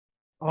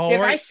All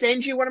Did I right.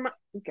 send you one of my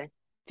okay?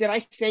 Did I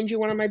send you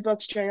one of my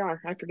books, JR?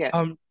 I forget.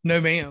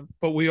 No, ma'am,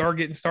 but we are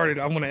getting started.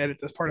 I'm going to edit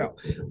this part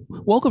out.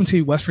 Welcome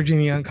to West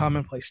Virginia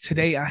Uncommonplace.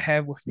 Today, I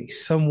have with me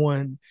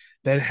someone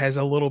that has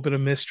a little bit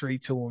of mystery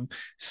to him,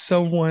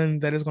 someone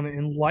that is going to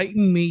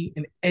enlighten me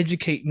and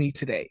educate me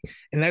today.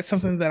 And that's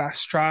something that I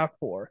strive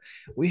for.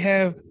 We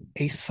have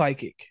a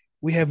psychic,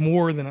 we have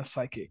more than a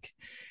psychic,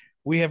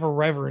 we have a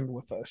reverend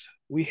with us,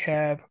 we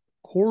have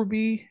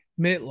Corbie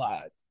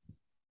Mitleid.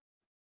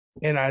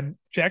 And I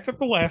jacked up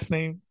the last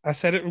name. I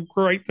said it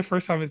right the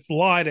first time. It's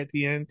lied at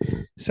the end.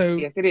 So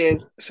Yes, it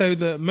is. so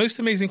the most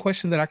amazing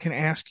question that I can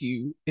ask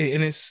you,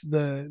 and it's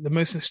the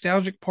most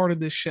nostalgic part of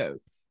this show,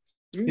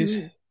 is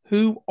Mhm.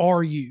 who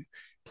are you?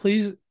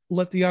 Please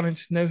let the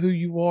audience know who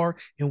you are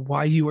and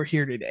why you are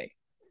here today.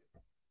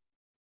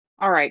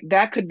 All right,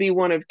 that could be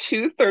one of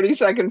two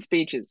 30-second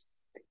speeches.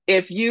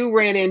 If you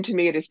ran into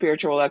me at a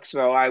spiritual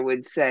expo, I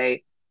would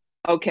say,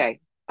 okay,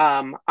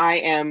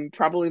 I am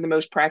probably the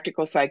most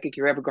practical psychic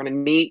you're ever going to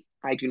meet.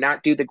 I do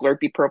not do the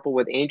glurpy purple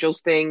with angels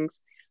things.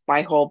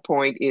 My whole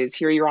point is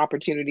here are your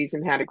opportunities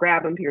and how to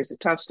grab them. Here's the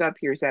tough stuff.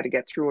 Here's how to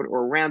get through it or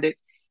around it.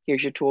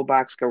 Here's your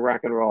toolbox. Go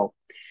rock and roll.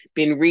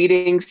 Been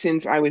reading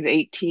since I was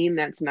 18.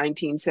 That's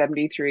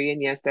 1973.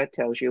 And yes, that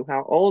tells you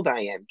how old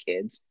I am,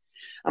 kids.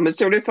 I'm a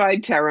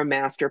certified tarot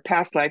master,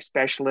 past life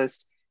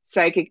specialist,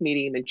 psychic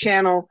medium and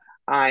channel.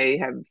 I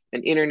have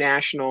an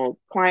international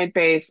client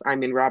base.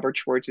 I'm in Robert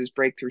Schwartz's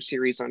breakthrough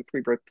series on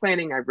pre-birth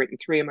planning. I've written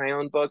three of my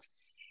own books,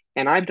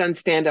 and I've done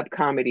stand-up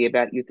comedy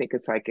about you think a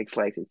psychic's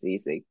life is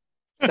easy.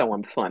 So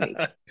I'm funny.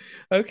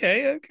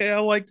 Okay, I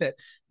like that.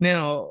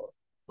 Now,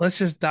 let's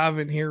just dive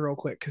in here real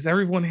quick because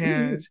everyone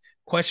Mm-hmm. has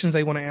questions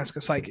they want to ask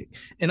a psychic.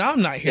 And Yep.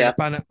 I'm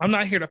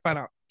not here to find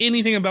out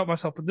anything about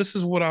myself, but this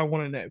is what I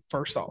want to know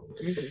first off.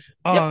 Mm-hmm. Yep.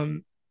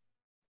 Um,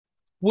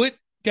 what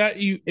got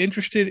you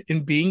interested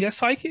in being a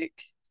psychic?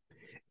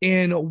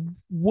 And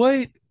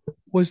what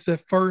was the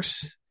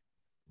first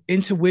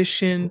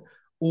intuition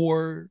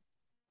or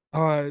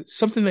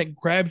something that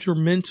grabbed your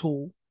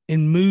mental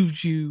and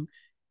moved you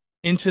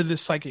into the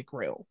psychic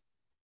realm?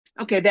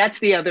 Okay, that's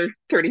the other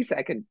 30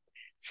 second.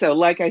 So,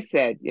 like I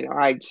said,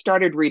 I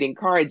started reading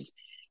cards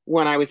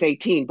when I was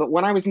 18, but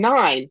when I was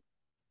 9,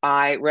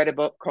 I read a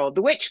book called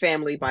The Witch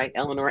Family by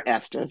Eleanor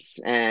Estes.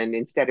 And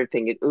instead of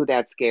thinking, ooh,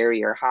 that's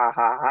scary or ha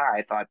ha ha,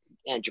 I thought,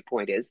 and your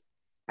point is,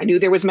 I knew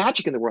there was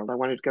magic in the world. I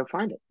wanted to go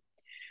find it.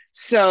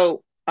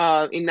 So in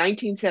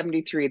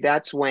 1973,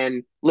 that's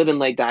when Live and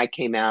Let Die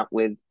came out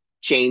with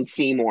Jane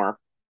Seymour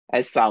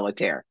as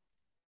Solitaire.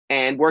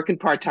 And working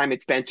part time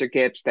at Spencer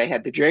Gifts, they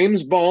had the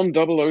James Bond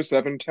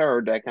 007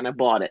 Terror deck, and I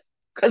bought it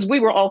because we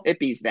were all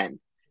hippies then.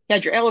 You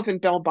had your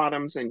elephant bell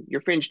bottoms and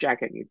your fringe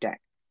jacket and your deck.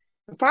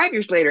 5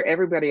 years later,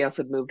 everybody else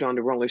had moved on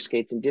to roller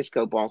skates and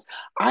disco balls.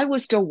 I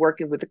was still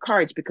working with the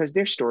cards because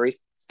their stories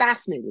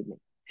fascinated me.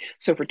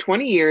 So for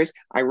 20 years,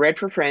 I read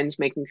for friends,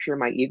 making sure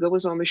my ego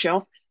was on the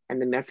shelf and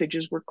the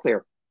messages were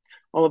clear.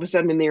 All of a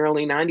sudden, in the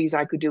early 90s,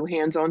 I could do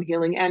hands on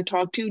healing and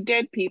talk to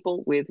dead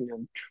people with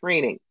no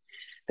training.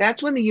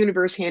 That's when the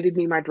universe handed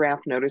me my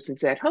draft notice and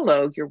said,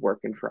 hello, you're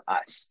working for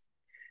us.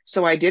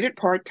 So I did it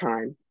part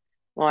time.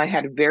 Well, I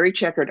had a very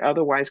checkered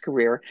otherwise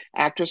career: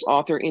 actress,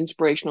 author,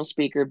 inspirational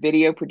speaker,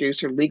 video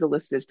producer, legal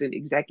assistant,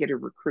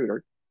 executive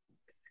recruiter.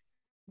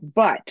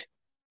 But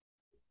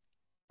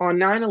on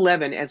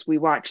 9/11, as we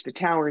watched the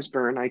towers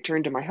burn, I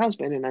turned to my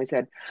husband and I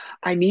said,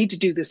 I need to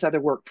do this other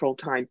work full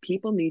time.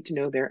 People need to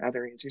know there are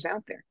other answers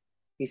out there.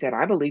 He said,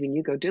 I believe in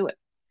you, go do it.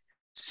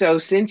 So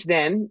since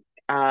then,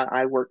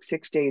 I work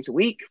 6 days a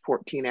week,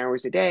 14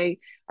 hours a day.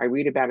 I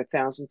read about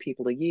 1,000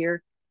 people a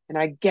year, and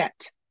I get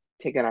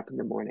to get up in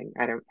the morning.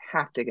 I don't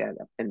have to get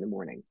up in the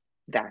morning.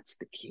 That's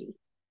the key.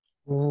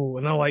 Ooh,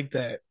 and I like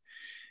that.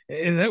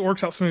 And that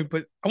works out smooth.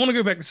 But I want to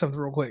go back to something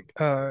real quick.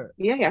 Yeah,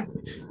 yeah.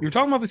 You were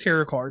talking about the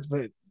tarot cards,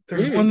 but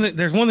Mm.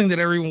 there's one thing that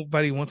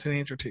everybody wants an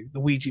answer to: the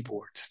Ouija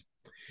boards.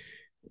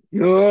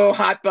 Oh,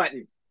 hot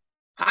button.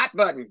 Hot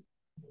button.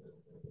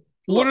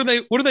 Look,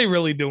 What are they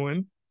really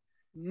doing?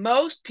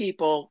 most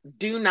people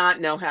do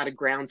not know how to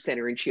ground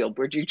center and shield,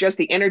 which are just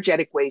the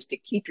energetic ways to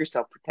keep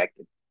yourself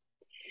protected.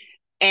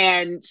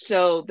 And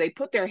so they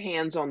put their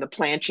hands on the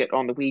planchet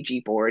on the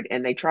Ouija board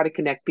and they try to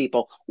connect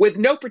people with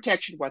no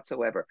protection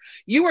whatsoever.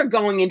 You are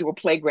going into a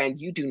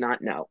playground you do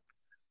not know.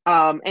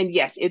 And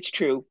yes, it's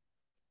true.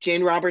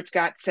 Jane Roberts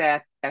got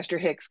Seth, Esther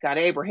Hicks got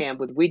Abraham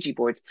with Ouija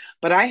boards,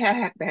 but I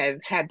have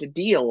had to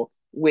deal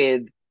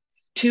with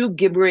two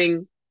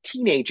gibbering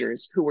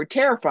teenagers who were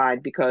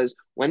terrified because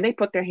when they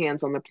put their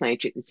hands on the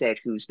planchet and said,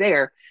 who's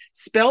there,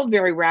 spelled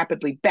very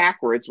rapidly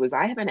backwards was,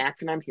 I have an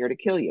axe and I'm here to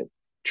kill you.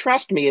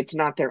 Trust me, it's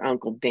not their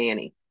Uncle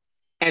Danny.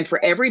 And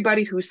for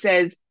everybody who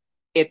says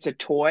it's a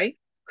toy,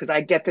 because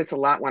I get this a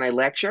lot when I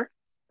lecture,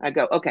 I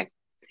go, okay,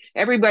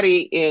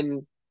 everybody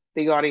in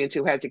the audience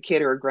who has a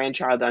kid or a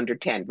grandchild under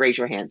 10, raise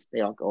your hands.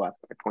 They all go up.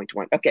 I point to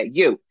one. Okay,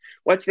 you.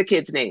 What's the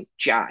kid's name?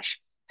 Josh.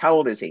 How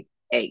old is he?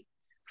 8.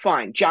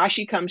 Fine.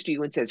 Joshy comes to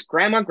you and says,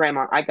 Grandma,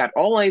 I got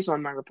all A's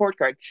on my report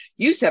card.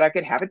 You said I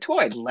could have a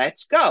toy.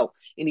 Let's go.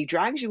 And he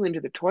drags you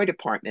into the toy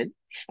department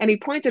and he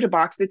points at a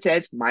box that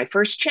says, My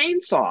first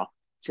chainsaw.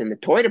 It's in the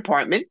toy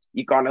department.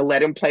 You gonna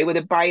let him play with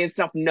it by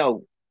himself?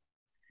 No.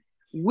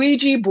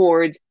 Ouija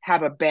boards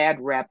have a bad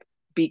rep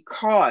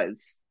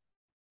because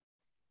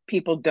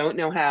people don't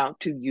know how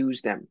to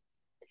use them.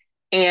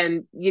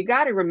 And you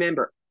got to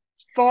remember,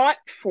 thought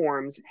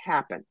forms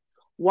happen.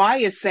 Why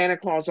is Santa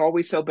Claus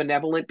always so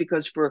benevolent?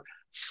 Because for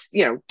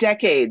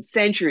decades,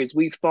 centuries,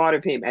 we've thought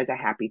of him as a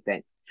happy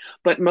thing.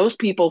 But most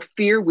people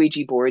fear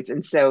Ouija boards,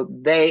 and so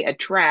they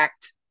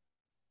attract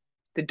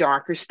the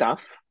darker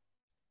stuff,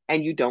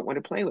 and you don't want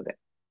to play with it.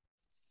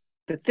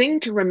 The thing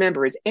to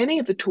remember is any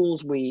of the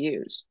tools we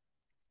use,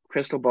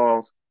 crystal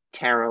balls,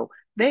 tarot,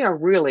 they are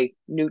really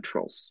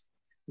neutrals.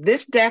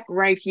 This deck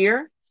right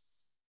here,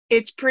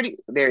 it's pretty,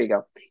 there you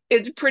go.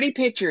 It's pretty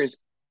pictures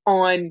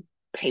on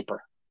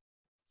paper.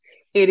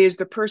 It is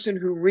the person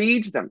who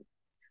reads them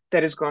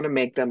that is going to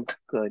make them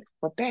good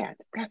or bad.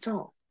 That's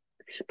all.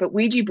 But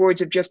Ouija boards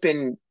have just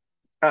been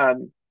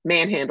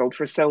manhandled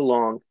for so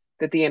long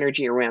that the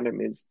energy around them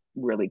is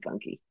really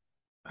gunky.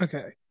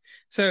 Okay.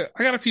 So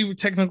I got a few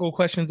technical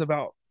questions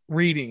about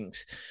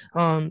readings.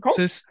 Cool.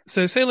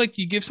 So say like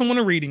you give someone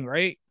a reading,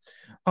 right?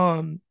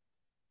 Um,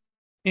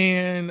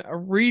 and a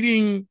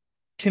reading,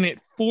 can it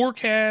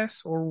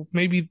forecast, or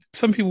maybe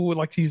some people would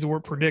like to use the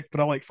word predict,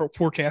 but I like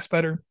forecast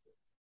better.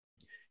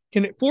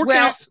 Can it Well,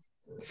 forecast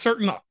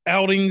certain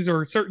outings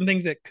or certain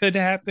things that could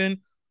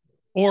happen,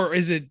 or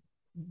is it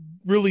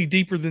really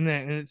deeper than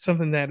that and it's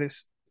something that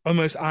is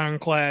almost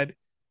ironclad?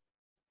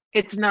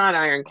 it's not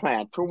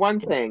ironclad. For one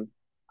thing,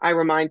 I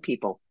remind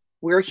people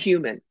we're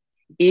human.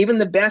 Even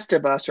the best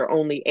of us are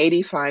only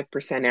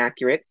 85%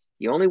 accurate.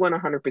 The only one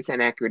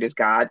 100% accurate is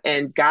God,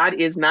 and God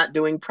is not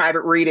doing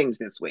private readings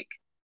this week.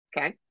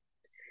 Okay.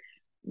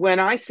 When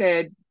I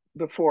said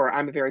before,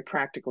 I'm a very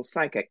practical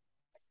psychic.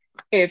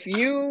 If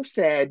you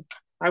said,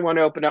 I want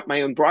to open up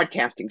my own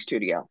broadcasting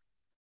studio,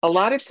 a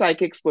lot of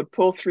psychics would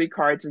pull three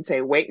cards and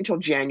say, wait until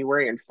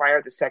January and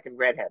fire the second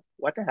redhead.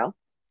 What the hell?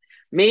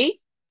 Me,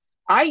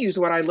 I use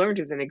what I learned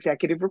as an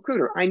executive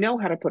recruiter. I know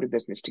how to put a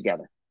business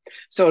together.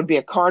 So it'd be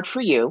a card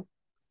for you,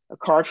 a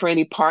card for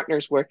any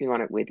partners working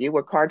on it with you,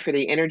 a card for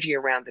the energy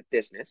around the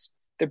business,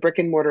 the brick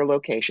and mortar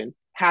location,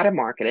 how to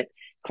market it,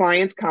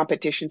 clients,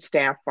 competition,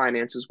 staff,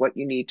 finances, what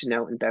you need to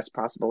know, and best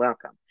possible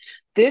outcome.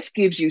 This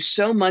gives you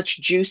so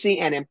much juicy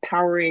and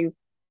empowering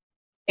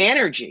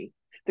energy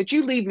that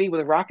you leave me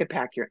with a rocket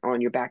pack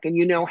on your back and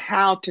you know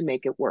how to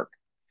make it work.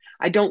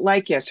 I don't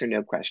like yes or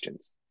no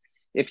questions.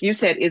 If you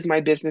said, is my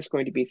business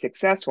going to be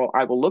successful?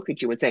 I will look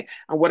at you and say,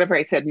 and whatever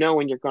I said no,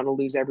 and you're going to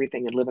lose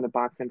everything and live in a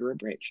box under a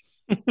bridge.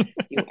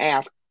 You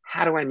ask,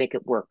 how do I make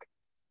it work?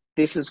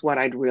 This is what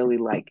I'd really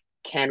like.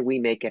 Can we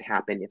make it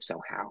happen? If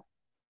so, how?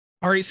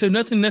 All right, so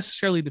nothing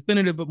necessarily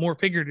definitive, but more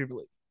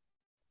figuratively.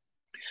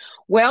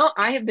 Well,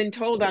 I have been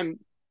told I'm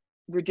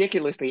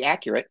ridiculously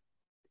accurate.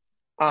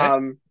 Okay.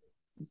 Um,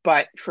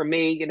 but for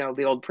me,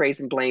 the old praise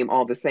and blame,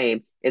 all the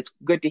same. It's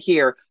good to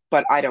hear,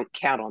 but I don't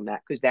count on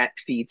that because that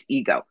feeds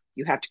ego.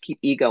 You have to keep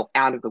ego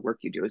out of the work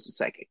you do as a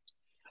psychic.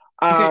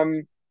 Okay.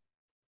 Um,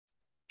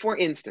 for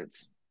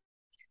instance,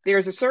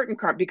 there's a certain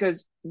card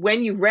because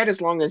when you've read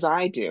as long as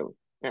I do,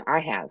 and I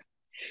have,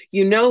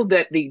 you know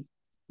that the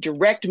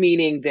direct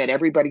meaning that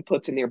everybody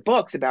puts in their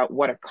books about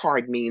what a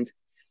card means,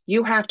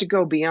 you have to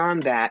go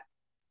beyond that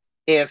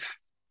if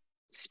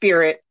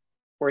spirit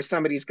or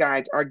somebody's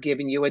guides are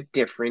giving you a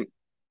different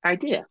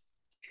idea.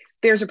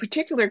 There's a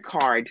particular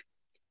card,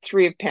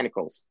 Three of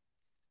Pentacles.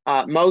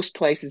 Most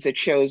places it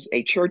shows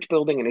a church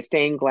building and a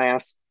stained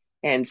glass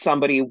and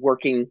somebody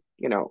working,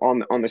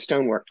 on the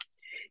stonework.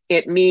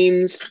 It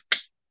means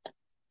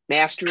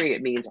mastery.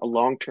 It means a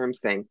long-term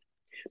thing.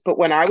 But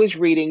when I was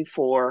reading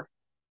for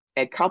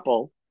a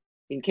couple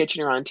in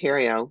Kitchener,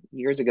 Ontario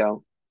years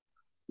ago,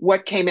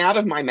 what came out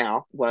of my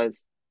mouth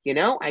was,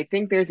 I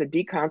think there's a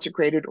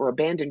deconsecrated or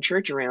abandoned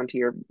church around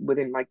here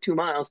within like 2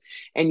 miles,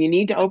 and you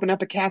need to open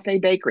up a cafe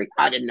bakery.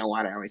 I didn't know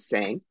what I was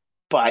saying,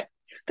 but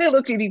they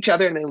looked at each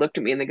other and they looked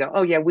at me and they go,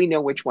 oh, yeah, we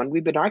know which one.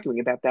 We've been arguing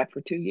about that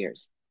for 2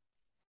 years.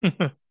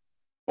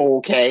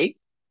 Okay.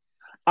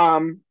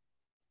 Um,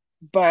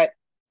 but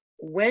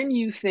when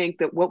you think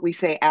that what we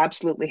say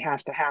absolutely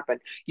has to happen,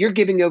 you're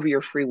giving over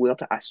your free will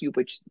to us, you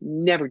which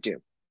never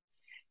do.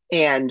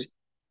 And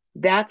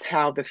that's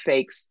how the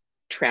fakes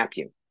trap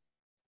you.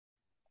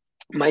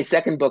 My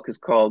second book is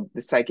called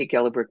The Psychic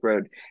Yellow Brick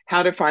Road,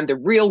 How to Find the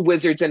Real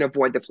Wizards and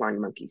Avoid the Flying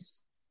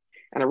Monkeys.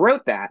 And I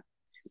wrote that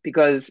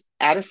because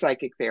at a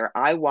psychic fair,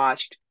 I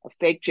watched a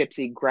fake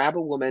gypsy grab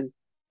a woman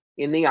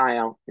in the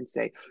aisle and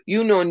say,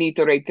 you no need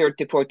to rate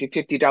 30, 40,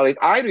 $50.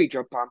 I read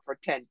your palm for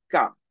 10.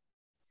 Come.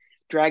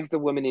 Drags the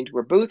woman into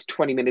her booth.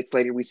 20 minutes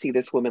later, we see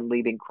this woman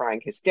leaving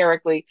crying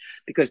hysterically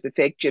because the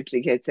fake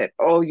gypsy had said,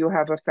 oh, you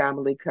have a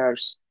family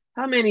curse.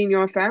 How many in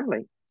your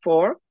family?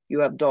 4?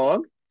 You have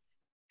dog?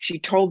 She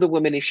told the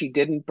woman if she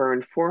didn't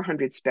burn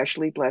 400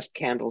 specially blessed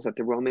candles at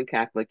the Roman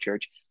Catholic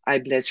Church, I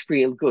bless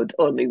real good,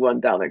 only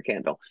 $1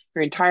 candle.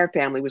 Her entire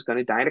family was going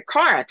to die in a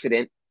car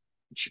accident,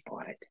 and she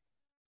bought it.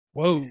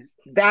 Whoa.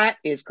 That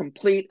is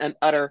complete and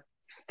utter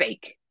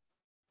fake.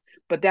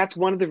 But that's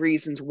one of the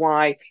reasons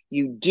why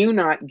you do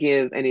not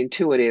give an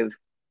intuitive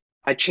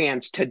a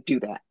chance to do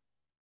that.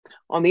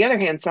 On the other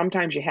hand,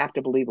 sometimes you have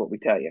to believe what we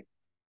tell you.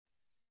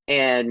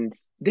 And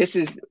this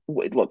is,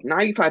 look,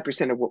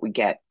 95% of what we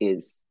get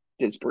is,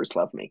 does Bruce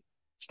love me?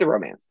 It's the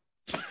romance.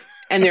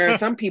 And there are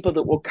some people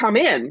that will come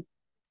in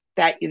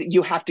that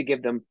you have to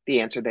give them the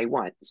answer they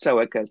want. So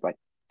it goes like,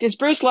 does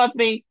Bruce love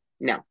me?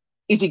 No.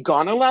 Is he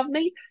gonna love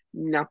me?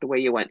 Not the way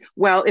you went.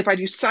 Well, if I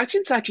do such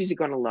and such, is he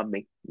gonna love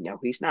me? No,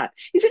 he's not.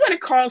 Is he gonna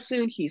call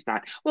soon? He's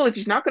not. Well, if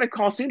he's not gonna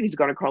call soon, he's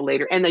gonna call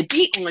later. And they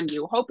beat on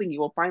you, hoping you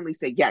will finally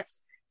say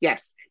yes.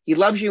 Yes, he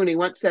loves you and he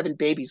wants 7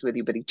 babies with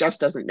you, but he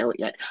just doesn't know it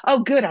yet. Oh,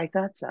 good, I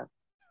thought so.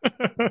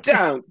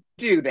 Don't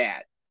do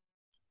that.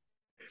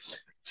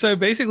 So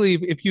basically,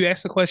 if you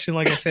ask the question,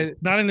 like I said,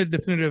 not in a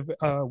definitive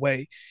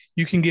way,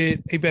 you can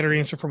get a better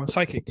answer from a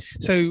psychic.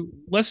 So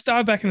let's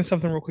dive back into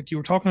something real quick. You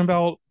were talking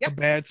about a Yep.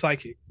 bad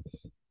psychic.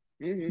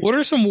 Mm-hmm. What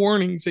are some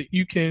warnings that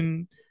you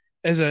can,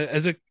 and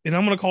I'm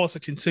going to call us a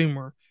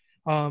consumer,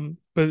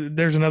 but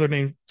there's another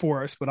name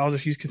for us, but I'll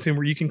just use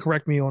consumer. You can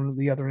correct me on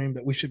the other name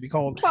that we should be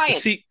called.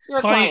 Client. You're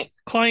a Client, client.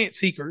 client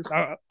seekers,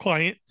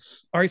 client.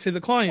 All right, so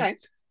the client. Okay.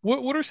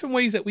 What are some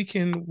ways that we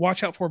can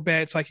watch out for a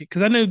bad psychic?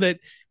 Because I know that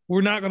we're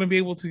not going to be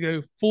able to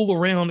go full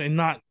around and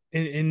not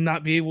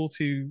be able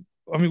to.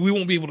 I mean, we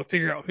won't be able to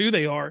figure out who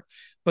they are,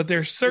 but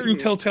there's certain Mm-hmm.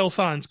 telltale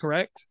signs,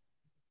 correct?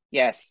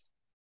 Yes.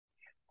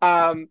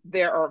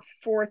 There are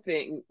 4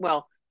 things.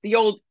 Well, the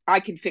old I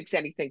can fix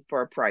anything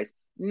for a price.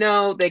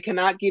 No, they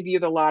cannot give you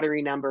the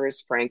lottery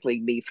numbers. Frankly,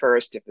 me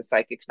first. If the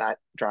psychic's not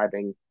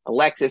driving a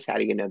Lexus, how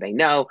do you know they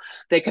know?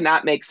 They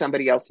cannot make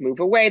somebody else move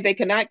away. They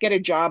cannot get a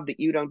job that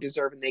you don't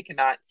deserve, and they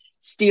cannot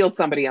steal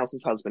somebody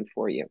else's husband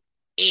for you.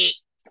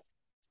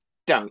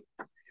 Don't.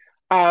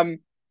 Um,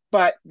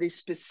 but the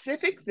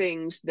specific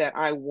things that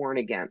I warn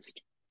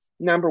against.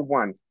 Number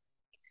one,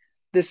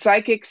 the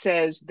psychic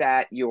says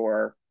that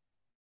your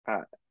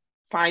uh,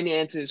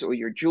 finances or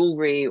your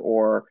jewelry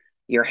or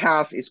your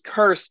house is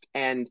cursed,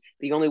 and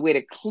the only way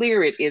to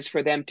clear it is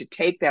for them to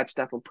take that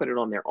stuff and put it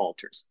on their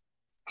altars.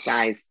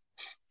 Guys,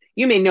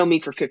 you may know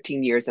me for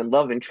 15 years and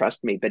love and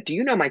trust me, but do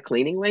you know my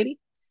cleaning lady?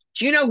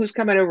 Do you know who's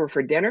coming over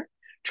for dinner?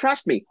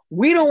 Trust me,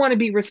 we don't want to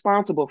be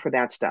responsible for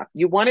that stuff.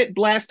 You want it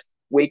blessed?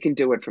 We can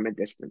do it from a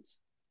distance.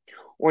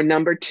 Or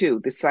number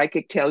 2, the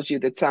psychic tells you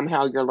that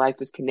somehow your life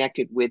is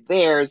connected with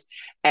theirs,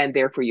 and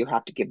therefore you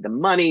have to give them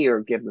money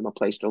or give them a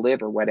place to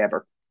live or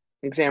whatever.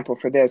 Example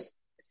for this,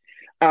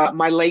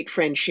 my late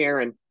friend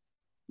Sharon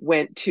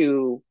went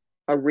to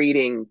a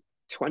reading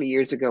 20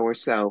 years ago or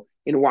so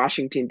in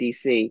Washington,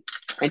 D.C.,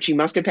 and she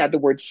must have had the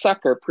word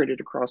sucker printed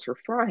across her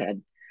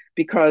forehead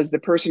because the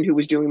person who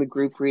was doing the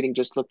group reading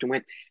just looked and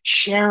went,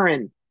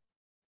 Sharon,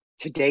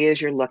 today is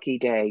your lucky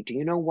day. Do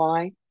you know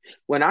why?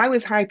 When I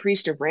was high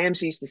priest of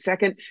Ramses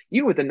II,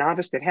 you were the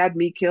novice that had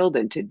me killed,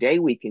 and today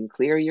we can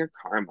clear your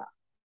karma.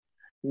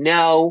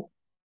 No,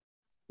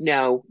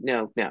 no,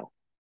 no, no.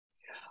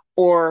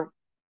 Or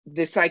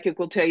the psychic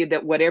will tell you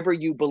that whatever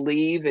you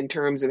believe in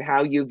terms of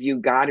how you view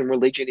God and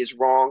religion is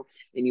wrong,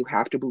 and you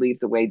have to believe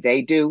the way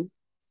they do.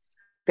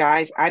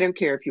 Guys, I don't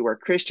care if you are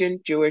Christian,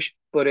 Jewish,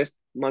 Buddhist,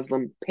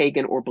 Muslim,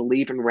 pagan, or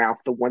believe in Ralph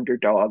the Wonder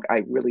Dog.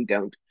 I really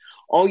don't.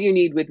 All you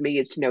need with me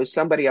is to know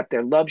somebody up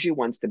there loves you,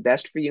 wants the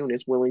best for you, and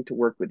is willing to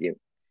work with you.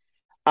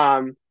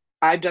 Um,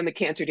 I've done the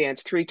cancer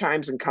dance 3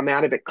 times and come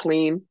out of it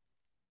clean.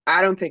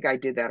 I don't think I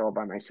did that all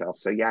by myself.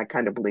 So yeah, I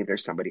kind of believe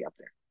there's somebody up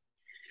there.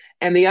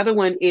 And the other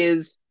one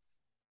is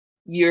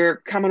you're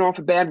coming off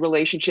a bad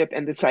relationship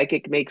and the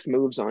psychic makes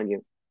moves on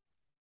you.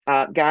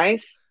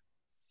 Guys,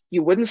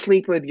 you wouldn't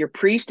sleep with your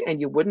priest and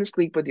you wouldn't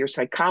sleep with your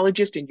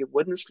psychologist and you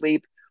wouldn't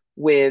sleep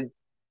with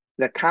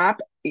the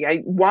cop.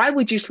 Why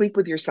would you sleep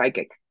with your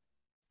psychic?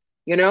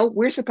 You know,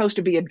 we're supposed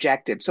to be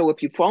objective. So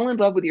if you fall in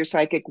love with your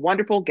psychic,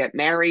 wonderful, get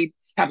married,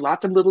 have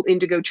lots of little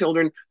indigo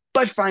children,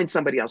 but find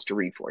somebody else to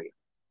read for you.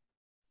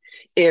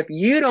 If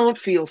you don't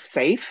feel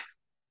safe,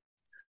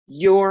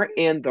 you're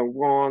in the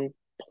wrong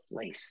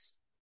place.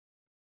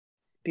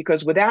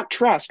 Because without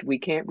trust, we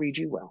can't read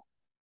you well.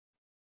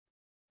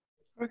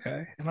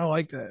 Okay, and I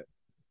like that.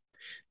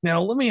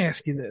 Now, let me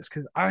ask you this,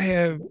 because I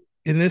have,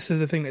 and this is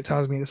the thing that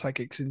ties me to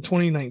psychics. In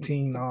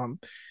 2019,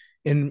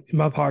 in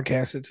my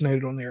podcast, it's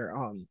noted on there.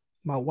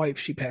 My wife,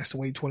 she passed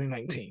away in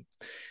 2019.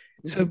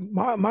 So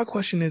Mm-hmm. my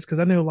question is, because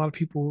I know a lot of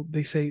people,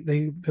 they say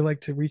they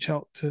like to reach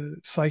out to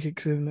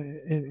psychics and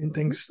Mm-hmm.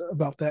 things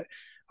about that.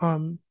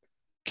 Um,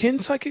 can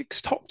psychics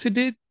talk to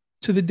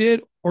the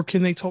dead, or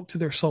can they talk to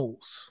their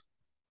souls?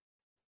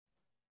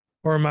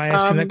 Or am I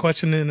asking that Um,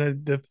 question in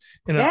an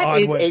that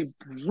odd is way?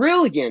 a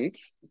brilliant,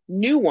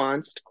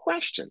 nuanced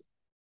question.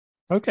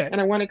 Okay. And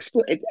I want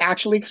to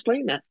actually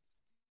explain that.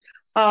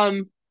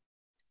 Um,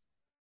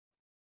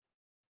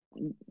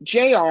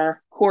 JR,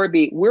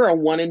 Corbie, we're a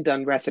one and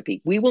done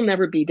recipe. We will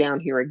never be down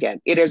here again.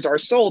 It is our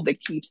soul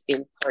that keeps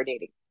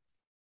incarnating.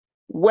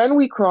 When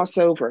we cross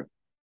over,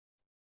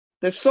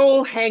 the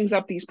soul hangs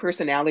up these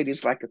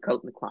personalities like a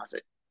coat in the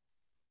closet.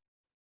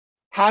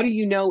 How do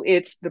you know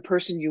it's the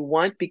person you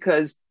want?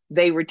 Because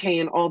they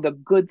retain all the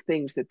good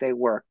things that they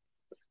were.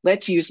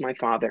 Let's use my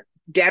father.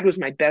 Dad was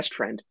my best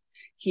friend.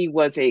 He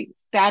was a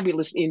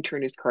fabulous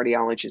internist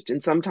cardiologist.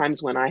 And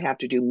sometimes when I have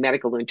to do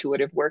medical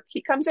intuitive work,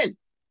 he comes in.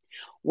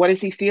 What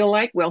does he feel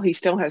like? Well, he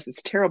still has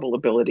this terrible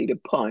ability to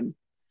pun.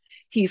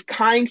 He's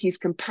kind, he's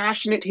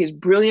compassionate, his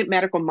brilliant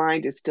medical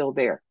mind is still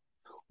there.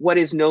 What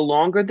is no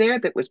longer there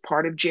that was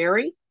part of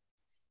Jerry?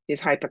 His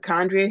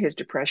hypochondria, his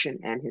depression,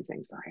 and his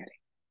anxiety.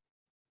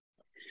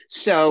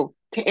 So,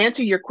 to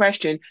answer your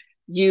question,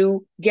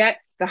 you get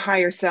the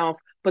higher self,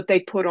 but they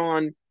put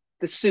on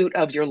the suit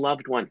of your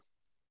loved one.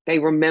 They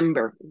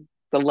remember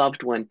the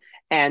loved one.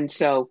 And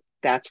so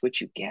that's what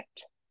you get.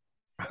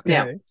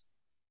 Now, Okay.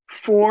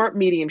 for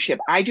mediumship,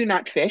 I do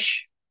not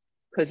fish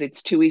because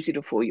it's too easy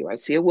to fool you. I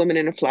see a woman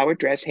in a flowered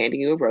dress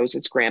handing you a rose.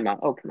 It's grandma.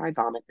 Oh, can I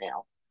vomit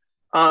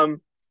now?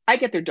 I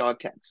get their dog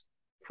tags.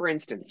 For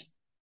instance,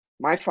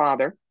 my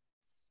father,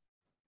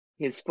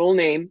 his full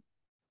name,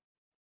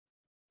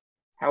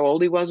 how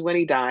old he was when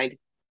he died,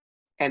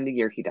 and the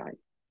year he died.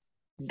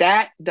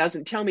 That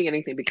doesn't tell me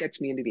anything, but gets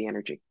me into the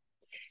energy.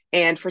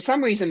 And for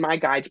some reason, my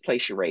guides play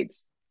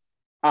charades.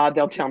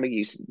 They'll tell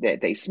me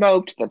that they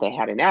smoked, that they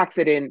had an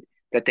accident,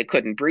 that they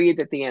couldn't breathe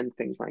at the end,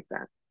 things like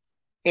that.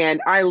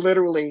 And I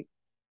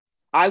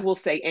will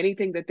say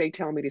anything that they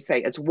tell me to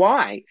say. It's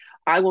why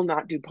I will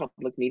not do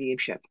public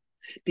mediumship,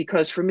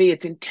 because for me,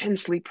 it's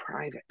intensely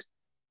private.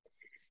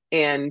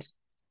 And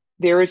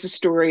there is a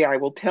story I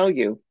will tell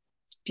you.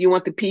 Do you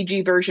want the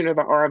PG version or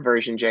the R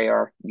version,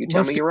 JR? You tell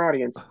Let's me get your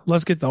audience.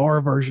 let's get the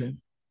R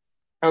version.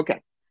 Okay.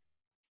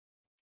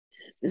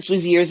 This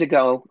was years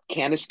ago,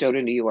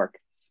 Canastota, New York.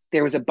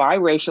 There was a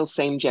biracial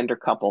same gender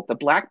couple. The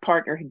black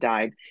partner had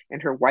died,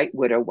 and her white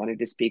widow wanted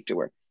to speak to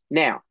her.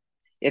 Now,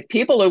 if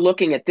people are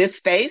looking at this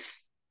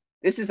face,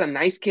 this is a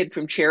nice kid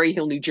from Cherry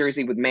Hill, New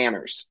Jersey with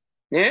manners.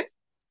 Yeah?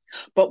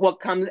 But what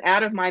comes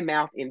out of my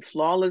mouth in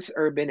flawless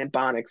urban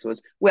ebonics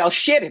was, well,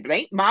 shit, if it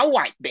ain't my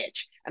white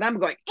bitch. And I'm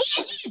going,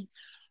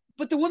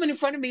 but the woman in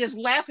front of me is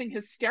laughing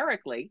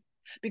hysterically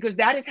because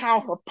that is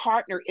how her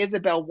partner,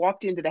 Isabel,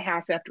 walked into the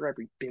house after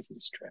every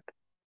business trip.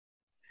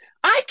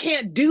 I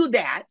can't do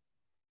that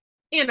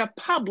in a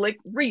public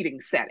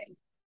reading setting.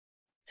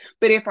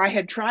 But if I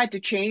had tried to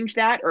change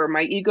that, or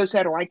my ego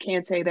said, oh, I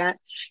can't say that,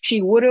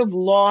 she would have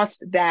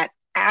lost that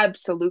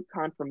absolute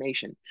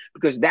confirmation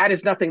because that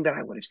is nothing that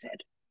I would have said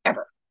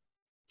ever.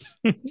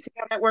 You see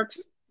how that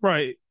works?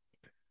 Right.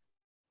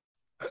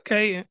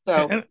 Okay.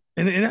 So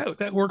And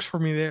that works for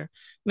me there.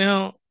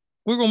 Now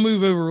we're gonna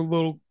move over a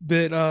little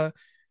bit.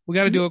 We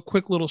got to do a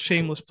quick little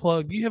shameless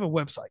plug. You have a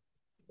website,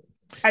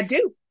 I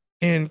do.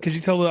 and could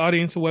you tell the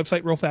audience the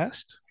website real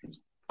fast?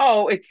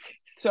 Oh, it's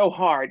so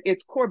hard.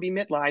 It's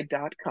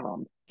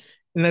CorbieMitleid.com.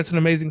 And that's an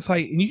amazing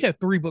site. And you have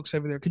three books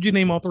over there. Could you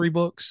name all three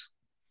books?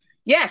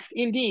 Yes,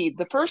 indeed.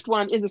 The first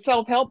one is a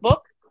self help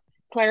book,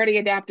 Clarity,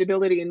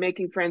 Adaptability, and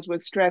Making Friends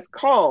with Stress,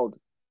 called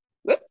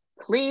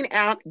Clean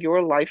Out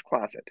Your Life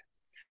Closet.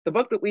 The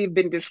book that we've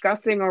been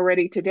discussing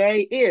already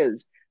today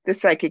is The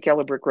Psychic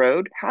Yellow Brick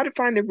Road, How to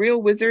Find the Real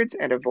Wizards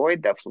and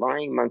Avoid the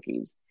Flying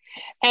Monkeys.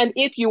 And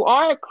if you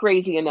are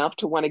crazy enough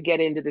to want to get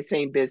into the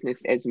same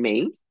business as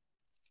me,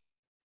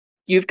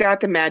 you've got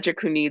The Magic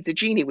Who Needs a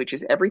Genie, which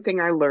is everything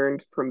I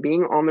learned from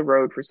being on the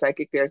road for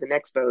psychic fairs and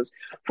expos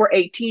for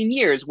 18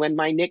 years when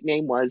my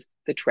nickname was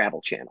the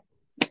Travel Channel.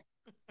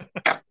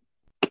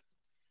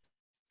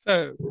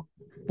 So,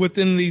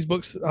 within these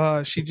books,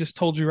 she just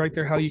told you right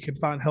there how you can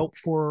find help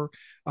for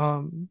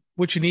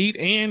what you need,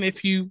 and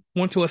if you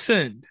want to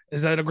ascend.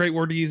 Is that a great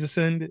word to use?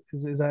 Ascend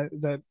is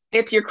that?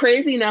 If you're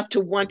crazy enough to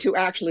want to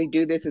actually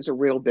do this as a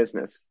real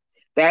business,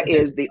 that Okay.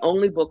 is the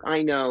only book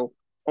I know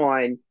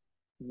on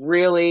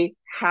really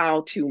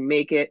how to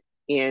make it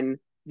in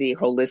the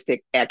holistic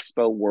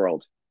expo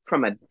world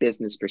from a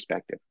business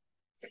perspective.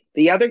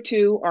 The other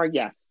two are,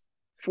 yes,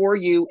 for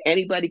you.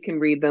 Anybody can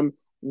read them.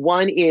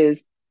 One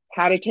is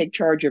how to take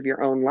charge of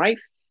your own life.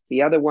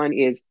 The other one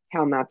is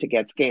how not to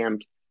get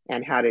scammed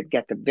and how to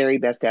get the very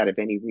best out of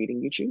any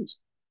reading you choose.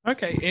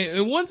 Okay,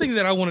 and one thing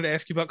that I wanted to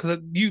ask you about, because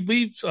you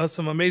leave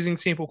some amazing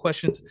sample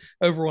questions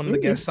over on the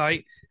Mm-hmm. guest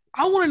site.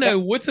 I want to know,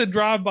 Yep. what's a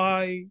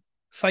drive-by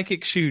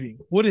psychic shooting?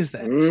 What is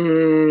that?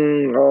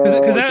 Because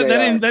Oh, that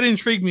JR. that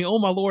intrigued me. Oh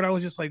my lord! I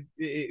was just like,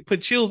 it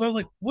put chills. I was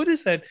like, what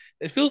is that?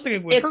 It feels like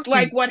it would It's hurt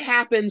like me. what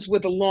happens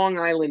with a Long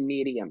Island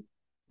medium.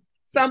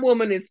 Some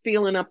woman is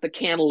feeling up the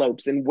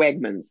cantaloupes in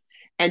Wegmans,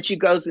 and she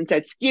goes and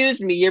says,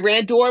 excuse me, you're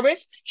Aunt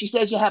Doris? She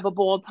says you have a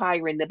bald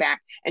tire in the back,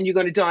 and you're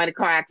going to die in a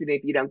car accident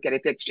if you don't get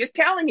it fixed. Just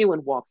telling you,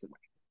 and walks away.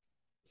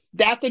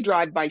 That's a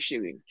drive-by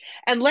shooting.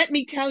 And let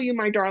me tell you,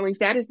 my darlings,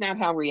 that is not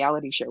how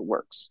reality show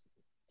works.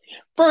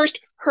 First,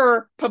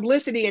 her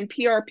publicity and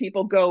PR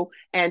people go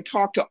and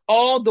talk to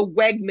all the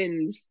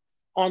Wegmans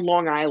on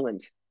Long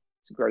Island.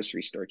 It's a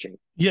grocery store chain.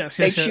 Yes,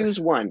 They yes, choose yes.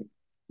 one.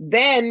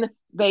 Then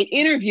they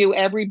interview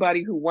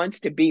everybody who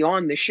wants to be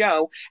on the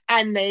show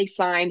and they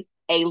sign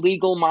a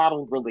legal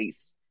model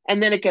release.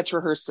 And then it gets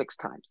rehearsed 6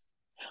 times.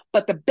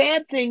 But the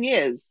bad thing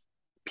is,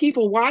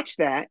 people watch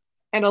that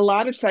and a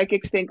lot of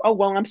psychics think, oh,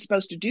 well, I'm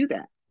supposed to do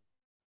that.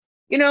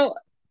 You know,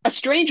 a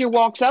stranger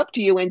walks up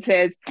to you and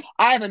says,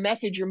 I have a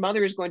message your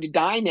mother is going to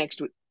die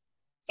next week.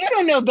 You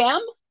don't know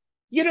them.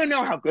 You don't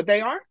know how good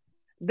they are.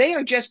 They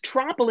are just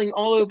trampling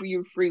all over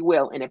your free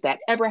will. And if that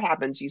ever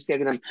happens, you say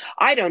to them,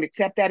 I don't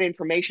accept that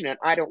information and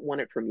I don't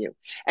want it from you.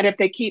 And if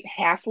they keep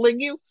hassling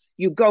you,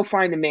 you go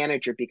find the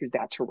manager because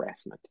that's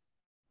harassment.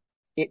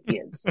 It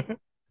is.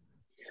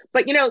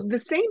 But, the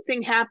same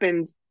thing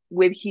happens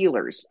with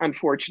healers,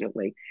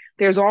 unfortunately.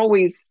 There's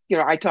always,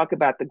 I talk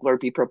about the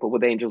glurpy purple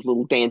with angels,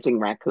 little dancing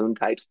raccoon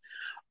types.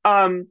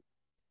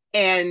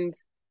 And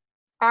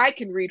I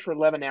can read for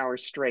 11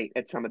 hours straight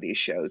at some of these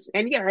shows.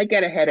 And yeah, I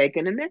get a headache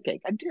and a neck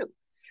ache. I do.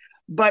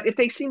 But if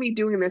they see me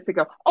doing this, they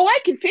go, oh, I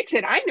can fix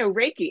it. I know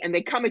Reiki. And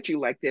they come at you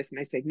like this. And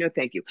I say, no,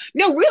 thank you.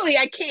 No, really,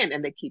 I can.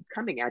 And they keep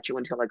coming at you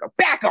until I go,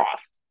 back off.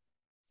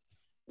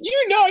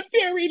 You're not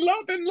very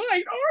love and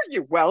light, are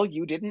you? Well,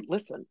 you didn't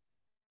listen.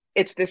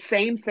 It's the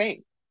same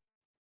thing.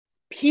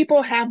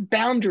 People have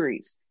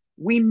boundaries.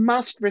 We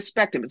must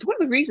respect them. It's one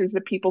of the reasons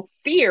that people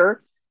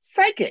fear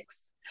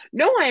psychics.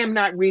 No, I am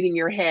not reading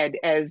your head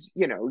as,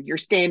 you're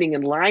standing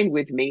in line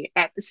with me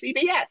at the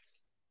CVS.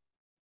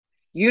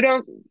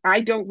 I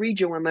don't read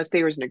you unless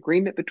there is an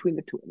agreement between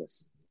the two of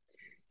us.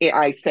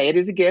 I say it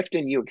as a gift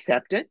and you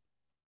accept it,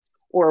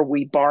 or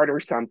we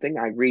barter something.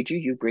 I read you,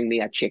 you bring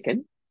me a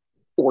chicken,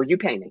 or you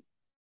pay me.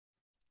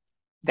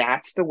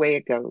 That's the way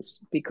it goes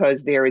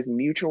because there is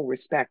mutual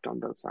respect on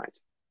both sides,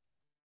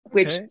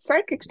 which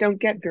psychics don't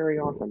get very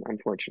often,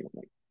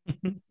 unfortunately.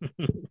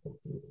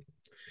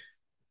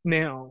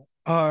 Now,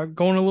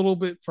 going a little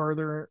bit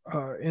further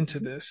into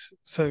this,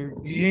 so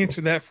you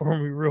answered that for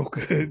me real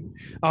good.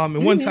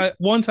 And one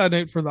side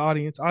note for the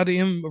audience: I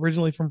am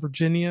originally from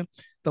Virginia.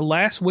 The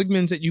last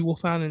Wigmans that you will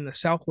find in the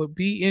South will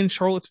be in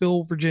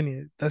Charlottesville,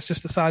 Virginia. That's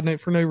just a side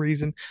note for no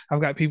reason. I've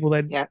got people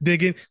that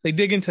dig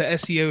into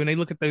SEO and they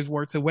look at those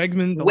words. So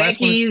Wegman, the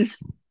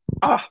Weggies,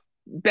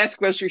 best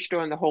grocery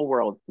store in the whole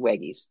world,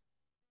 Weggies.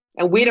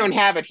 And we don't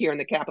have it here in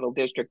the Capital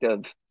District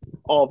of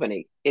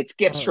Albany. It's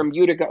gifts from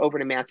Utica over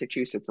to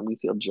Massachusetts, and we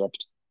feel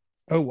gypped.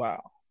 Oh,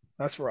 wow.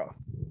 That's rough.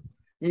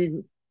 Mm-hmm.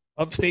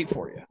 Upstate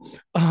for you.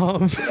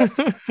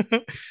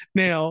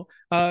 Now,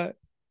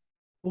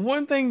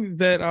 one thing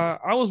that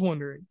I was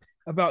wondering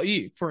about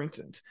you, for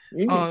instance,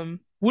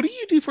 what do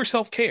you do for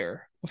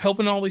self-care of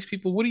helping all these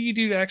people? What do you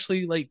do to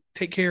actually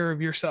take care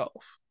of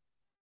yourself?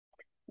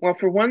 Well,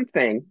 for one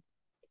thing,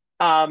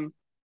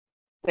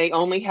 they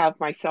only have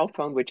my cell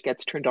phone, which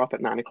gets turned off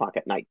at 9:00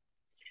 at night.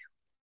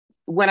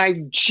 When I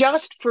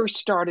just first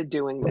started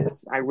doing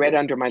this, I read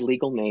under my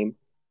legal name.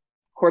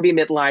 Corbie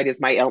Mitleid is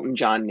my Elton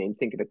John name.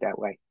 Think of it that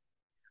way.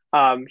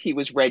 He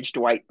was Reg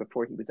Dwight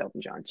before he was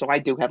Elton John. So I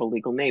do have a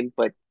legal name,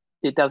 but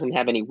it doesn't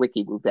have any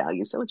WikiWoo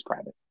value, so it's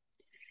private.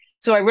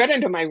 So I read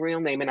under my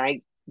real name and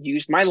I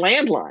used my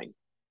landline,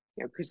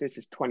 because this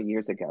is 20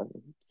 years ago.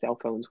 Cell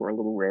phones were a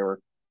little rarer.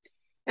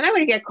 And I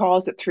would get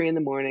calls at 3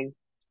 a.m.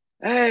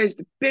 Hey, is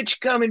the bitch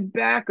coming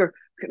back? Or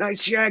can I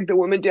shag the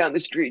woman down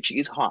the street?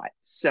 She's hot.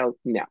 So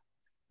no,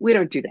 we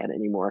don't do that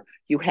anymore.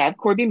 You have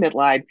Corbie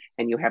Mitleid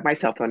and you have my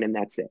cell phone and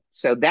that's it.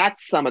 So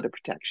that's some of the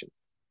protection.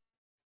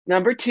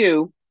 Number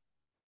 2,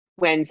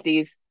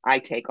 Wednesdays, I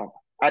take off.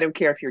 I don't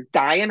care if you're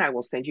dying, I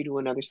will send you to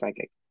another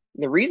psychic.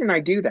 And the reason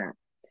I do that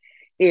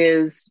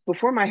is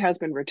before my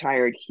husband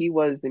retired, he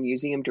was the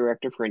museum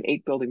director for an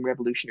 8-building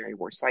Revolutionary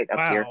War site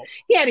up here.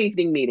 He had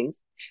evening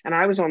meetings, and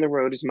I was on the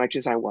road as much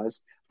as I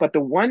was. But the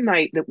one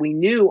night that we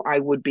knew I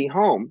would be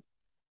home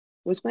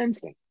was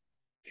Wednesday.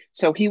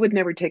 So he would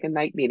never take a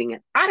night meeting.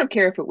 And I don't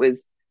care if it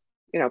was,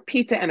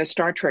 pizza and a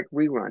Star Trek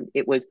rerun.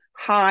 It was,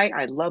 hi,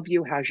 I love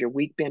you. How's your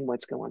week been?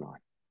 What's going on?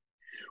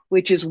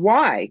 Which is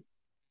why,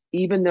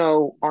 even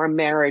though our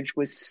marriage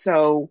was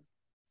so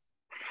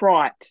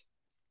fraught,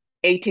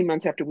 18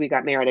 months after we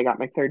got married, I got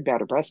my 3rd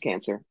bout of breast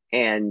cancer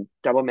and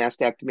double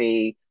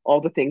mastectomy, all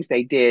the things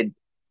they did.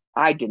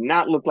 I did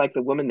not look like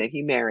the woman that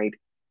he married,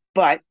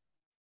 but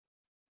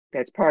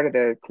that's part of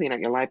the Clean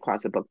Out Your Life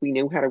Closet book. We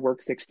knew how to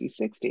work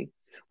 60-60.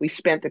 We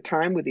spent the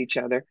time with each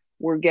other.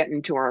 We're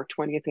getting to our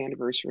 20th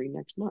anniversary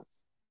next month.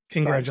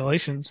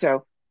 Congratulations.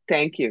 So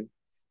thank you.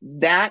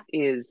 That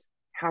is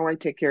how I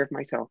take care of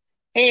myself.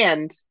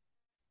 And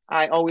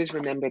I always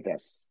remember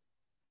this.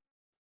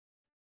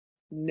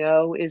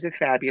 No is a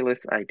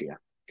fabulous idea.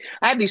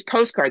 I have these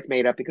postcards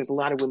made up because a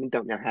lot of women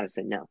don't know how to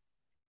say no.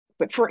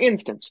 But for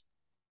instance,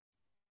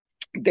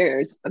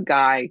 there's a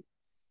guy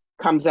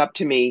comes up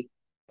to me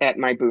at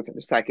my booth at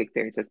the psychic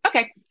fair and says,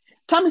 okay,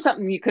 tell me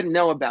something you couldn't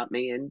know about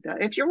me. And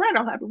if you're right,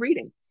 I'll have a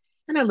reading.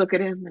 And I look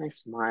at him and I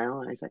smile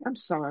and I say, I'm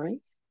sorry.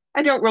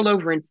 I don't roll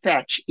over and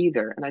fetch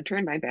either. And I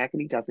turn my back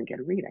and he doesn't get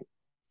a reading.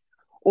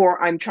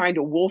 Or I'm trying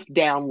to wolf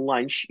down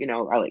lunch,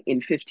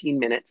 in 15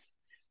 minutes.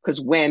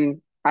 Because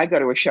when I go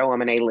to a show,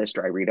 I'm an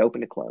A-lister. I read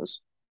open to close.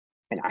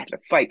 And I have to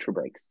fight for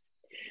breaks.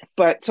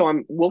 But so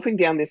I'm wolfing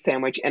down this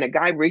sandwich, and a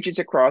guy reaches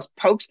across,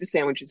 pokes the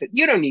sandwich, and said,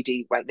 "You don't need to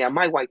eat right now.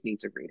 My wife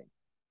needs a reading."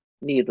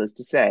 Needless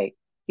to say,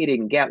 he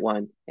didn't get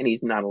one, and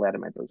he's not allowed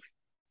in my booth.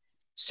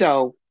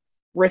 So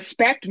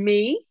respect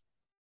me,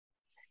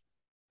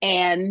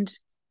 and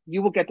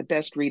you will get the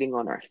best reading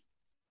on earth.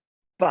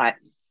 But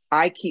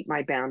I keep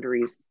my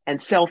boundaries,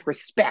 and self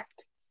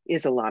respect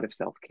is a lot of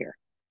self care.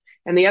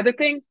 And the other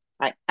thing,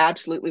 I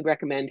absolutely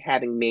recommend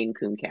having Maine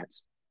Coon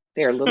cats.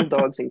 They are little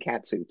dogs in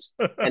cat suits,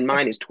 and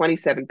mine is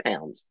 27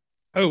 pounds.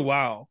 Oh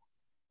wow.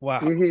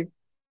 Wow.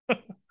 Mm-hmm.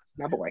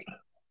 My boy.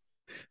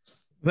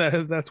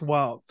 That's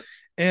wild.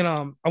 And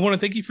I want to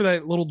thank you for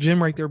that little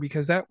gem right there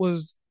because that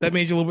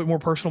made you a little bit more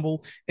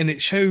personable and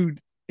it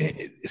showed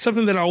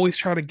something that I always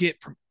try to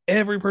get from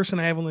every person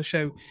I have on the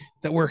show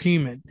that we're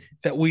human,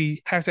 that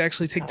we have to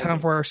actually take time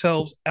for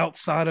ourselves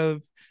outside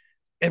of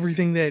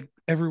everything that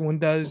everyone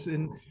does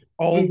and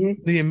all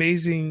Mm-hmm. the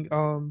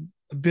amazing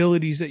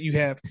abilities that you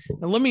have.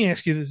 Now, let me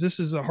ask you this. This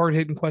is a hard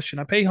hitting question.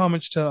 I pay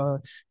homage to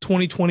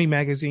 2020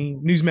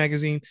 magazine, news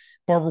magazine,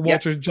 Barbara Yep.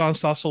 Walters, John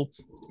Stossel,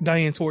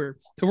 Diane Sawyer.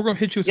 So we're going to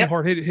hit you with some Yep.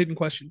 hard hitting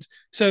questions.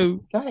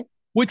 So, Go ahead.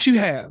 what you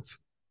have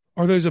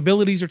are those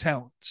abilities or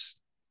talents?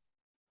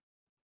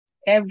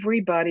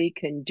 Everybody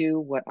can do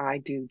what I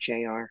do,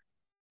 JR.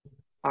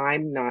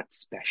 I'm not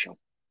special.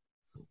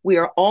 We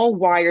are all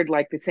wired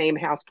like the same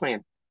house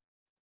plan.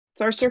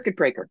 It's our circuit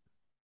breaker.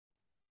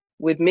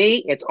 With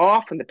me, it's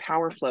off and the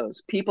power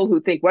flows. People who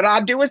think what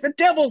I do is the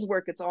devil's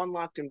work, it's all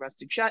unlocked and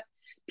rusted shut.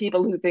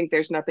 People who think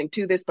there's nothing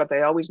to this, but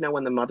they always know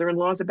when the mother in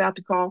law is about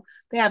to call,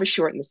 they have a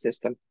short in the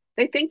system.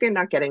 They think they're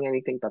not getting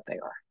anything, but they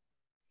are.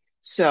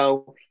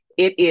 So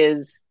it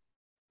is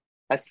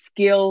a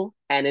skill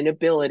and an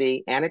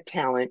ability and a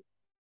talent,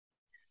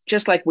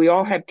 just like we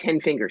all have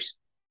 10 fingers.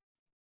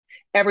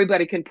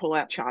 Everybody can pull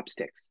out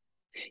chopsticks.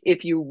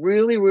 If you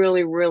really,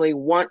 really, really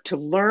want to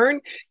learn,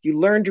 you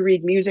learn to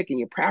read music and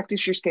you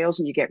practice your scales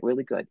and you get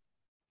really good.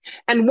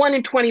 And 1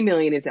 in 20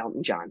 million is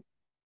Elton John.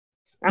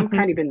 I'm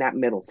kind of in that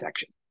middle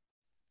section.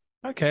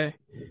 Okay.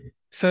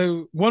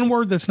 So, one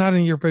word that's not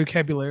in your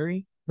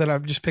vocabulary that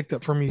I've just picked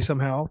up from you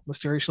somehow,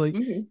 mysteriously,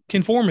 Mm-hmm.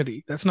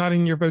 conformity. That's not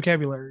in your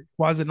vocabulary.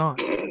 Why is it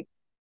not?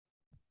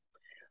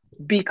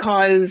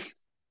 Because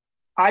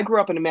I grew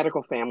up in a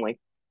medical family.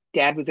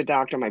 Dad was a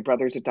doctor. My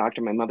brother's a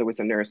doctor. My mother was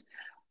a nurse.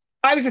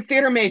 I was a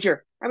theater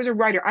major. I was a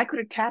writer. I could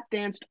have tap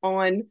danced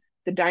on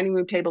the dining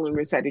room table and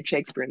recited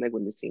Shakespeare and they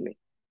wouldn't have seen me.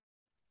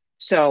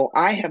 So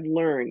I have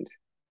learned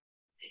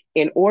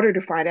in order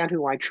to find out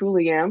who I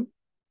truly am,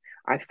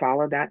 I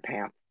follow that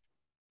path.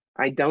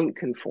 I don't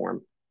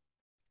conform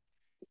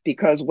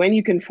because when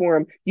you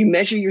conform, you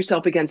measure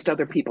yourself against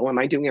other people. Am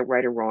I doing it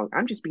right or wrong?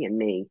 I'm just being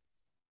me.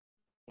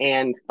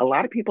 And a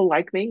lot of people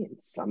like me,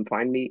 and some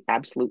find me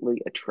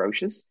absolutely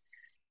atrocious.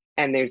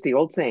 And there's the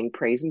old saying,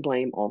 praise and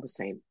blame all the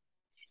same.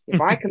 If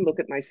I can look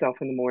at myself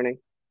in the morning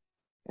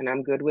and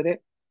I'm good with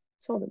it,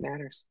 that's all that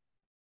matters.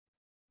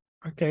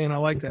 Okay, and I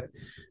like that.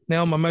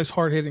 Now, my most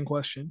hard hitting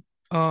question.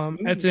 At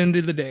Mm-hmm. the end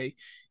of the day,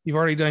 you've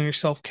already done your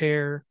self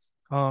care.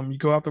 You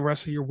go out the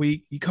rest of your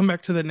week. You come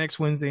back to the next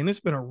Wednesday, and it's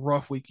been a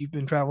rough week. You've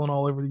been traveling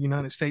all over the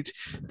United States,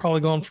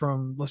 probably gone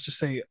from, let's just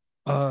say,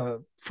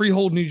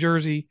 Freehold, New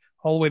Jersey,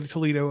 all the way to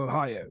Toledo,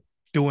 Ohio,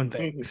 doing Mm-hmm.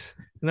 things.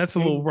 And that's a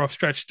little Mm-hmm. rough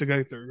stretch to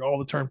go through, all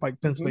the turnpike,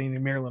 Mm-hmm. Pennsylvania,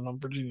 Maryland, on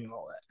Virginia, and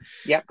all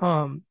Yep.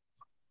 that.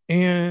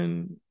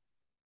 And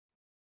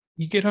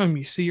you get home,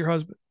 you see your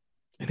husband,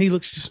 and he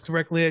looks just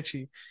directly at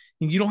you.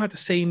 And you don't have to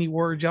say any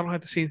words. Y'all don't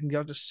have to say anything.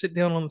 Y'all just sit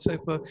down on the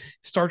sofa.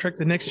 Star Trek: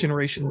 The Next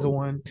Generation's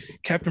on.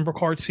 Captain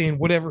Picard saying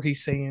whatever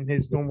he's saying,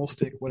 his normal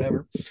stick,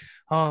 whatever.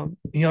 And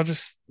y'all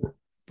just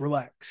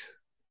relax.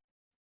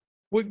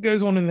 What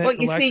goes on in Well,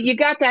 that you see, relax? you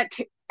got that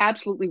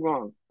absolutely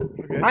wrong.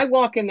 Okay. I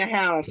walk in the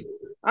house,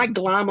 I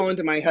glom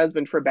onto my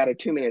husband for about a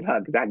 2 minute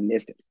hug because I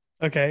missed it.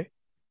 Okay.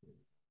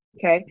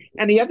 Okay.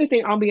 And the other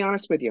thing, I'll be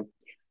honest with you,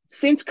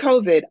 since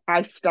COVID,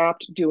 I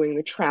stopped doing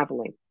the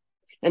traveling.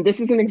 And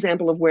this is an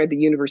example of where the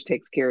universe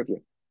takes care of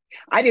you.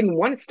 I didn't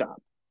want to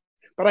stop,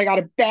 but I got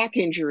a back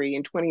injury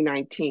in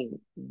 2019,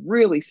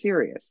 really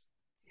serious.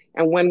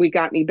 And when we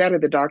got me better,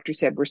 the doctor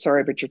said, "We're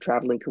sorry, but your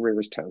traveling career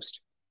is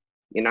toast.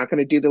 You're not going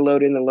to do the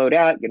load in, the load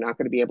out. You're not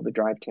going to be able to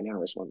drive 10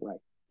 hours one way."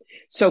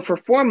 So for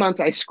 4 months,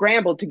 I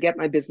scrambled to get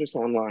my business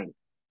online.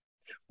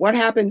 What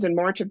happens in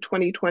March of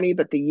 2020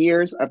 but the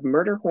years of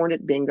murder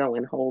hornet bingo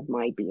and hold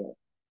my beer?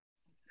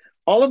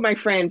 All of my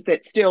friends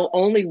that still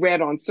only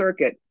read on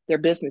circuit, their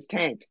business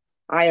tanked.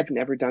 I have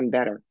never done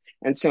better.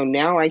 And so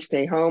now I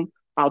stay home.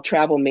 I'll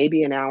travel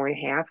maybe an hour and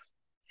a half.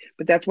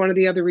 But that's one of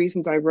the other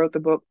reasons I wrote the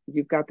book,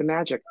 You've Got the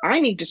Magic. I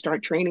need to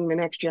start training the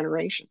next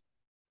generation.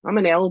 I'm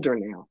an elder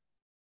now.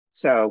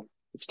 So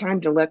it's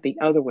time to let the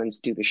other ones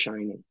do the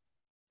shining.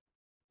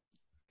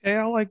 Okay,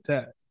 I like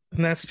that.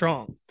 And that's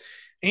strong.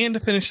 And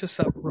to finish this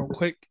up real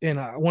quick, and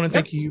I want to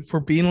Yep. thank you for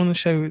being on the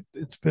show.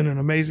 It's been an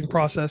amazing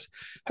process.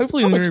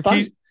 Hopefully in That the was near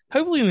future, fun.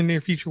 hopefully in the near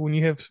future, when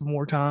you have some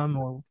more time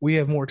or we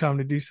have more time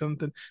to do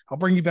something, I'll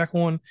bring you back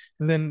on.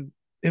 And then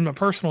in my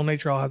personal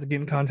nature, I'll have to get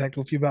in contact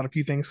with you about a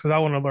few things because I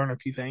want to learn a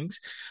few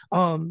things.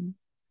 Um,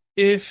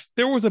 if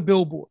there was a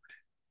billboard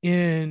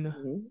in,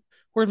 Mhm.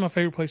 where's my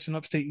favorite place in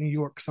upstate New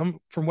York? Because I'm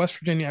from West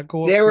Virginia. I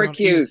go up around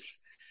here.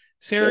 Syracuse.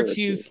 Syracuse.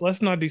 Syracuse.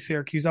 Let's not do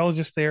Syracuse. I was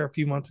just there a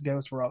few months ago.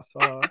 It's rough.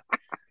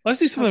 Let's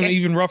do something Okay.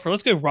 even rougher.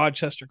 Let's go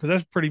Rochester because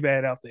that's pretty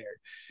bad out there.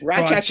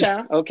 Rochester.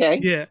 Cha. Okay.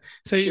 Yeah.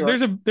 So Sure.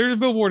 there's a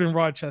billboard in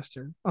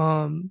Rochester.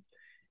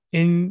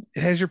 And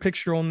it has your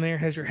picture on there,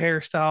 has your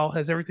hairstyle,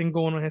 has everything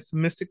going on, has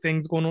some mystic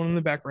things going on in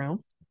the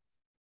background.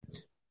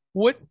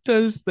 What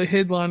does the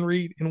headline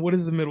read, and what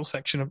is the middle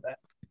section of that?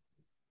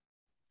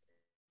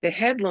 The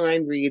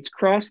headline reads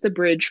Cross the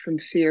bridge from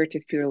fear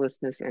to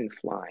fearlessness and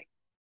fly.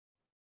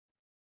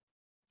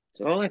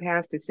 It's all it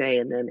has to say,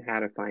 and then how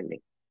to find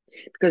me.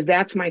 Because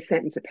that's my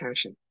sentence of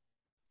passion.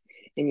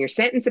 And your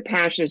sentence of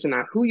passion is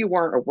not who you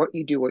are or what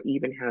you do or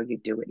even how you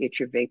do it. It's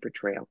your vapor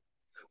trail.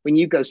 When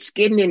you go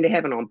skidding into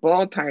heaven on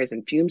bald tires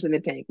and fumes in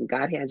the tank, and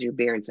God has your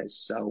beer and says,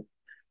 so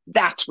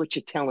that's what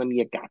you tell him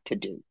you got to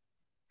do.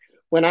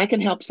 When I can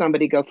help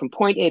somebody go from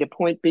point A to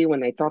point B when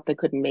they thought they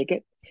couldn't make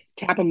it,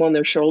 tap them on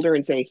their shoulder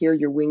and say, here are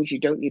your wings. You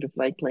don't need a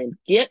flight plan.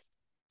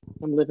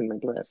 I'm living my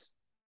bliss.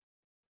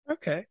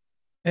 Okay.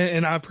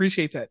 And I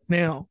appreciate that.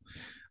 Now,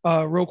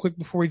 real quick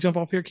before we jump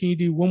off here, can you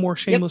do one more Yep.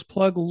 shameless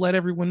plug? Let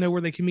everyone know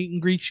where they can meet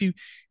and greet you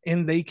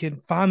and they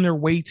can find their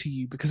way to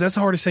you because that's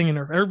the hardest thing in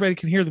there. Everybody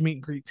can hear the meet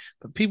and greet,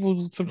 but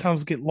people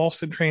sometimes get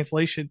lost in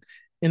translation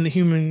in the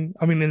in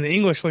the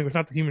English language,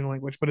 not the human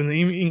language, but in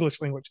the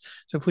English language.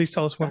 So please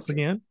tell us once Gotcha.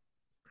 again.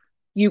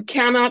 You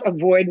cannot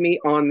avoid me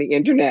on the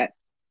internet.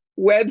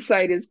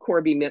 Website is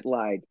Corbie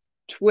Mitleid.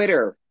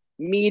 Twitter,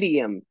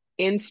 Medium,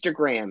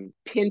 Instagram,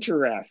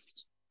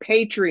 Pinterest,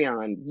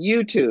 Patreon,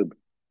 YouTube,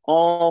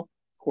 all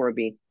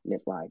Corbie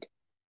Mitleid.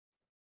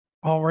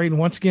 All right. And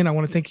once again, I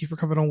want to thank you for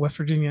coming on West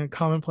Virginia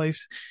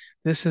Commonplace.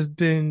 This has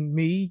been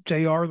me,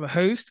 JR, the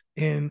host,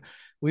 and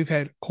we've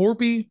had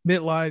Corbie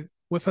Mitleid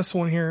with us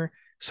on here,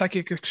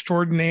 psychic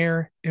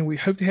extraordinaire, and we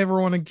hope to have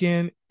her on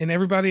again. And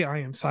everybody, I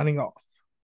am signing off.